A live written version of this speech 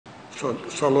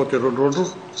Salote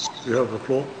Radrodro, you have the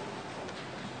floor.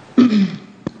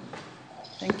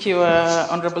 Thank you,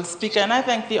 Honourable Speaker, and I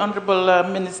thank the Honourable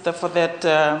Minister for that,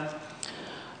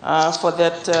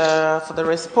 for the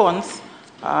response,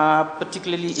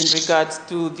 particularly in regards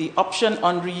to the option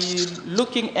on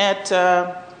looking at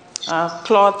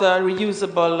cloth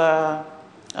reusable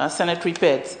sanitary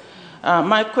pads.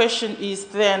 My question is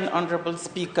then, Honourable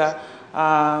Speaker,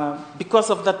 because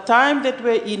of the time that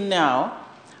we're in now,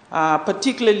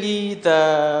 particularly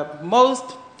the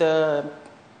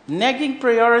nagging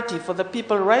priority for the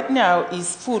people right now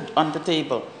is food on the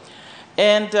table.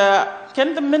 And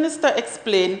can the Minister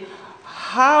explain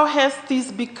how has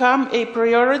this become a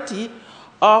priority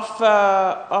of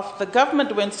the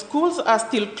government when schools are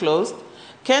still closed?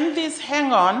 Can this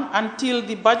hang on until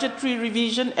the budgetary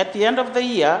revision at the end of the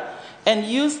year and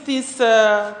use this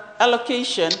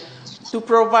allocation to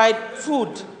provide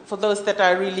food for those that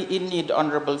are really in need,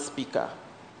 Honourable Speaker?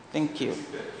 Thank you.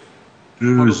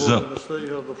 Minister,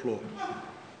 you have the floor.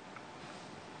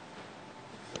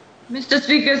 Mr.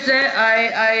 Speaker, sir,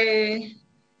 I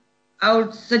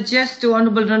would suggest to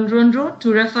Honourable Radrodro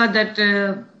to refer that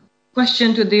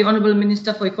question to the Honourable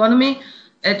Minister for Economy,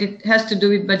 and it has to do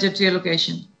with budgetary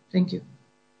allocation. Thank you.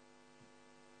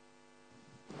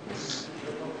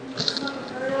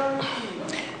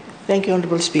 Thank you,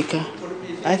 Honourable Speaker.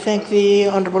 I thank the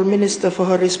Honourable Minister for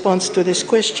her response to this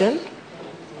question.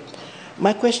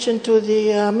 My question to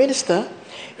the Minister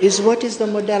is, what is the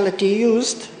modality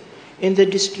used in the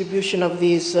distribution of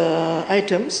these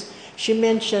items? She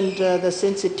mentioned the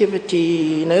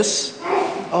sensitiveness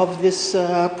of this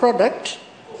product,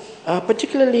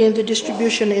 particularly in the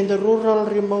distribution in the rural,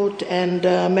 remote and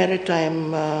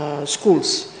maritime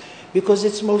schools, because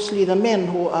it's mostly the men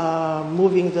who are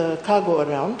moving the cargo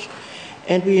around.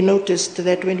 And we noticed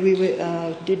that when we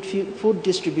did food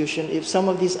distribution, if some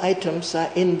of these items are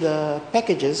in the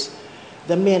packages,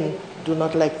 the men do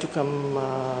not like to come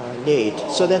near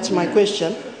it. So that's my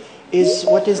question, is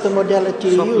what is the modality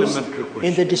used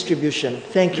in the distribution?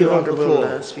 Thank you,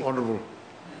 Honourable Speaker. Honourable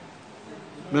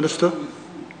Minister.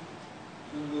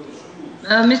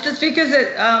 Mr. Speaker,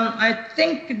 I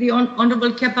think the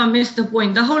Honourable Kepa missed the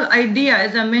point. The whole idea,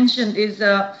 as I mentioned, is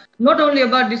not only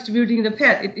about distributing the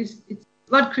pad, it's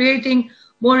about creating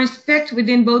more respect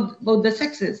within both the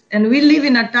sexes. And we live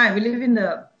in a time, we live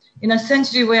in a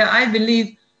century where I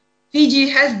believe Fiji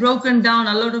has broken down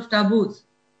a lot of taboos.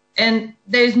 And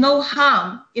there is no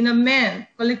harm in a man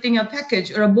collecting a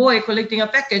package, or a boy collecting a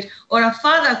package, or a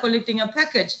father collecting a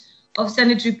package of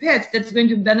sanitary pads that's going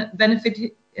to benefit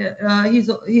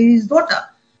his daughter.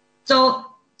 So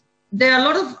there are a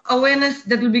lot of awareness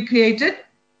that will be created.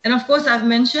 And of course, I've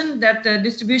mentioned that the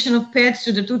distribution of pads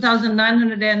to the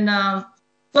 2,900 and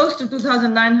close to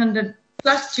 2,900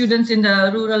 plus students in the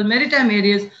rural maritime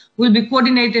areas will be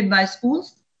coordinated by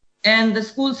schools. And the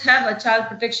schools have a child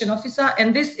protection officer.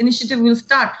 And this initiative will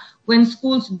start when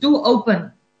schools do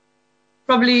open,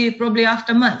 probably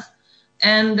after months.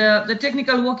 And the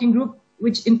technical working group,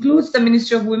 which includes the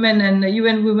Ministry of Women and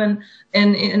UN Women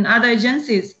and other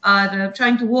agencies, are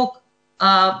trying to work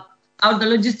out the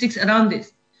logistics around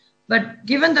this. But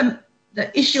given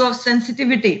the issue of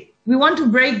sensitivity, we want to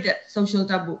break that social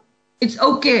taboo. It's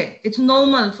okay, it's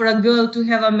normal for a girl to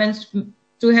have a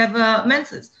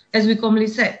menses, as we commonly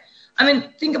say. I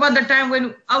mean, think about the time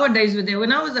when our days were there.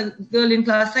 When I was a girl in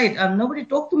class 8, nobody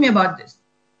talked to me about this.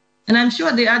 And I'm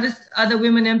sure the other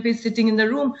women MPs sitting in the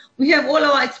room, we have all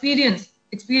our experience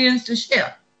to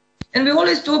share. And we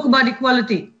always talk about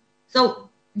equality. So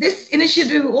this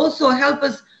initiative will also help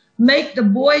us make the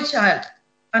boy child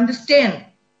understand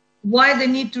why they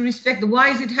need to respect, why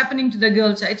is it happening to the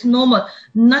girl child. It's normal,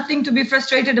 nothing to be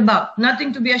frustrated about,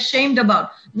 nothing to be ashamed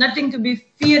about, nothing to be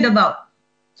feared about.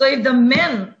 So if the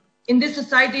men in this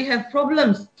society have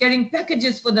problems carrying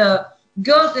packages for the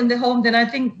girls in the home, then I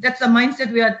think that's a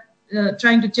mindset we are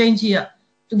trying to change here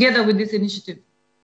together with this initiative.